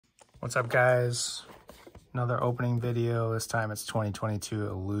What's up, guys? Another opening video. This time it's 2022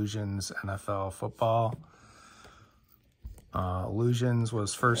 Illusions NFL football. Illusions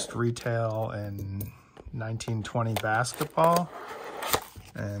was first retail in 1920 basketball.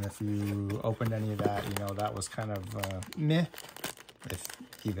 And if you opened any of that, you know, that was kind of meh. If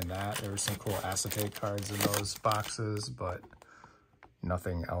even that, there were some cool acetate cards in those boxes, but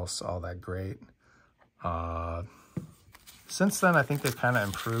nothing else all that great. Since then, I think they've kind of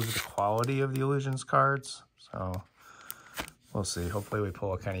improved the quality of the Illusions cards. So we'll see. Hopefully we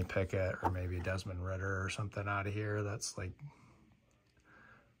pull a Kenny Pickett or maybe a Desmond Ridder or something out of here. That's like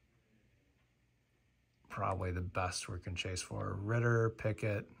probably the best we can chase for. Ridder,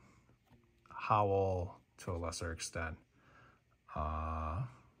 Pickett, Howell to a lesser extent.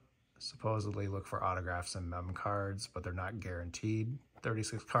 Supposedly look for autographs and mem cards, but they're not guaranteed.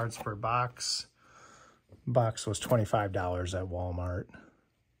 36 cards per box. Box was $25 at Walmart.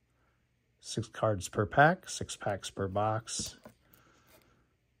 6 cards per pack, 6 packs per box.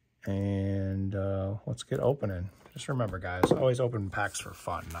 And let's get opening. Just remember, guys, always open packs for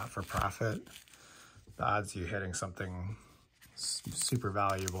fun, not for profit. The odds of you hitting something super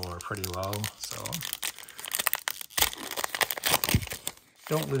valuable are pretty low, so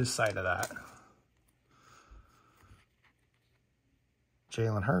don't lose sight of that.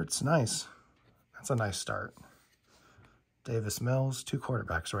 Jalen Hurts, nice. That's a nice start. Davis Mills, 2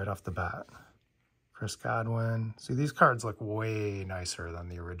 quarterbacks right off the bat. Chris Godwin. See, these cards look way nicer than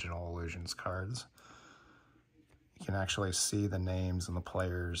the original Illusions cards. You can actually see the names and the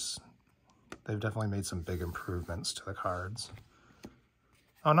players. They've definitely made some big improvements to the cards.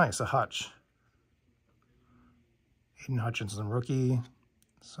 Oh, nice, a Hutch. Aiden Hutchinson, rookie.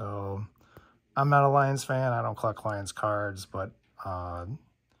 So, I'm not a Lions fan. I don't collect Lions cards, but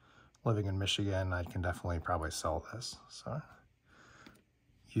living in Michigan, I can definitely probably sell this. So,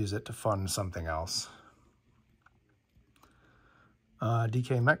 use it to fund something else.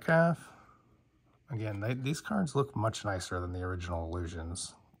 DK Metcalf. Again, these cards look much nicer than the original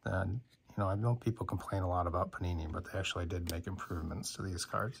Illusions. And, you know, I know people complain a lot about Panini, but they actually did make improvements to these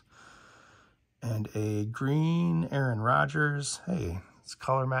cards. And a green Aaron Rodgers. Hey, it's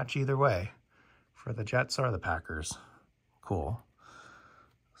color match either way for the Jets or the Packers. Cool.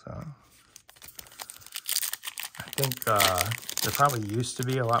 So I think there probably used to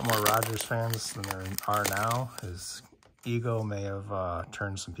be a lot more Rodgers fans than there are now. His ego may have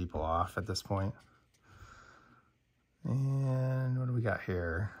turned some people off at this point. And what do we got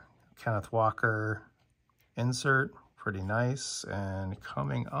here? Kenneth Walker insert, pretty nice. And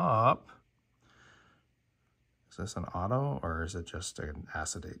coming up, is this an auto or is it just an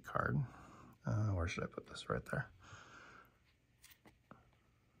acetate card? Where should I put this? Right there.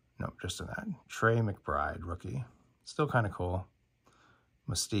 Nope, just an ad. Trey McBride, rookie. Still kind of cool.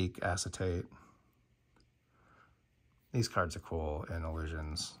 Mystique, acetate. These cards are cool in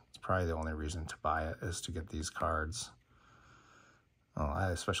Illusions. It's probably the only reason to buy it is to get these cards. I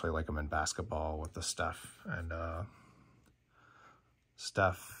especially like them in basketball with the Steph and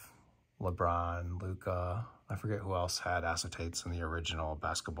LeBron, Luka. I forget who else had acetates in the original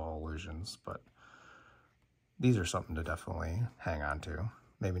basketball Illusions, but these are something to definitely hang on to.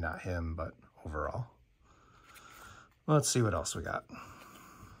 Maybe not him, but overall. Let's see what else we got.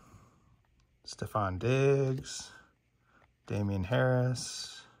 Stephon Diggs, Damian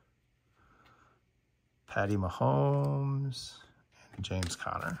Harris, Patty Mahomes, and James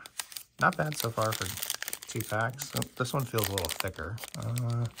Conner. Not bad so far for 2 packs. This one feels a little thicker.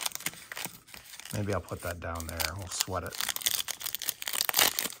 Maybe I'll put that down there. We'll sweat it.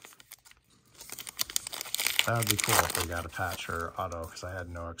 That would be cool if they got a patch or auto, because I had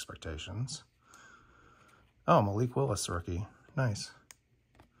no expectations. Oh, Malik Willis, rookie. Nice.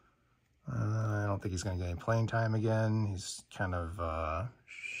 I don't think he's going to get any playing time again. He's kind of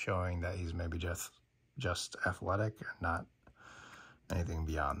showing that he's maybe just athletic and not anything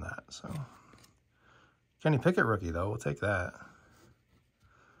beyond that. So, Kenny Pickett, rookie, though. We'll take that.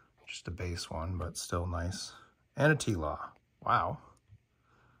 Just a base one, but still nice. And a T-Law. Wow.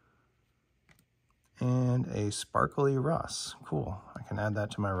 And a sparkly Russ. Cool. I can add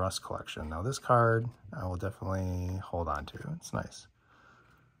that to my Russ collection. Now this card, I will definitely hold on to. It's nice.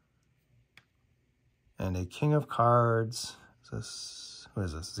 And a King of Cards. Who is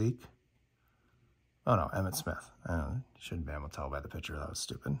this? Zeke? Oh no, Emmitt Smith. Shouldn't be able to tell by the picture. That was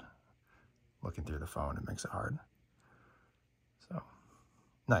stupid. Looking through the phone, it makes it hard. So,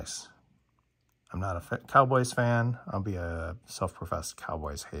 nice. I'm not a Cowboys fan. I'll be a self-professed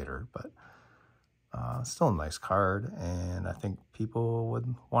Cowboys hater, but still a nice card, and I think people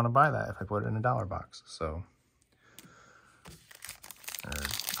would want to buy that if I put it in a $1 box. So, or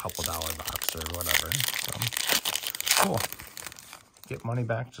couple dollar box or whatever. So, cool. Get money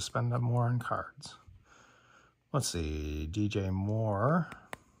back to spend up more on cards. Let's see, DJ Moore.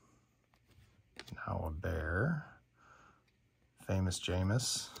 Now a bear. Famous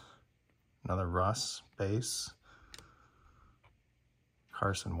Jameis. Another Russ base.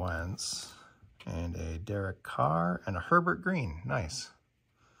 Carson Wentz. And a Derek Carr and a Herbert Green. Nice.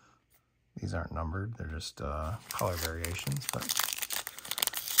 These aren't numbered. They're just color variations. But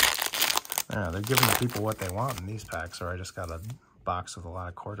yeah, they're giving the people what they want in these packs. Or I just got a box with a lot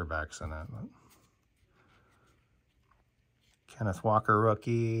of quarterbacks in it. But Kenneth Walker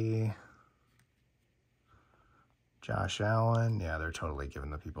rookie. Josh Allen. Yeah, they're totally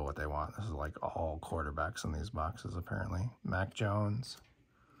giving the people what they want. This is like all quarterbacks in these boxes, apparently. Mac Jones.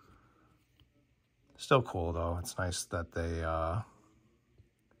 Still cool, though. It's nice that they...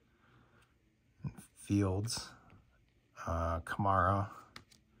 Fields. Kamara.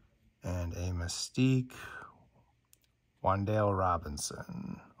 And a Mystique. Wan'Dale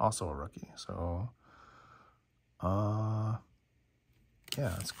Robinson. Also a rookie. So... yeah,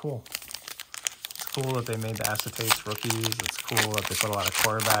 it's cool. It's cool that they made the acetates rookies. It's cool that they put a lot of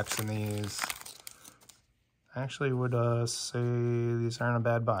quarterbacks in these. I actually would say these aren't a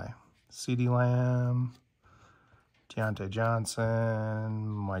bad buy. CeeDee Lamb, Deontay Johnson,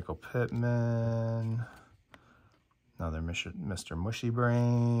 Michael Pittman, another Mr. Mushy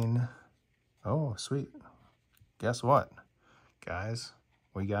Brain. Oh, sweet. Guess what, guys?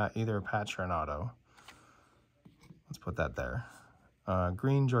 We got either a patch or an auto. Let's put that there.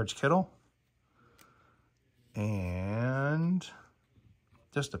 Green George Kittle. And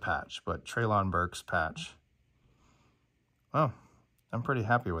just a patch, but Treylon Burks patch. Oh, I'm pretty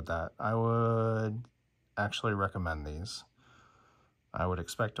happy with that. I would actually recommend these. I would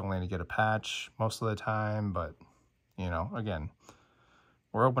expect only to get a patch most of the time, but, you know, again,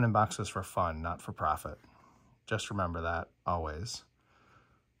 we're opening boxes for fun, not for profit. Just remember that always.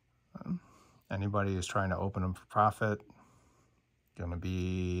 Anybody who's trying to open them for profit, going to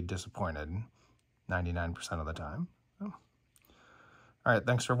be disappointed 99% of the time. All right,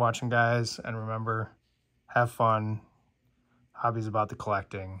 thanks for watching, guys. And remember, have fun. Hobby's about the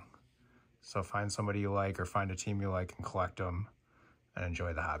collecting. So find somebody you like or find a team you like and collect them and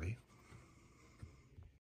enjoy the hobby.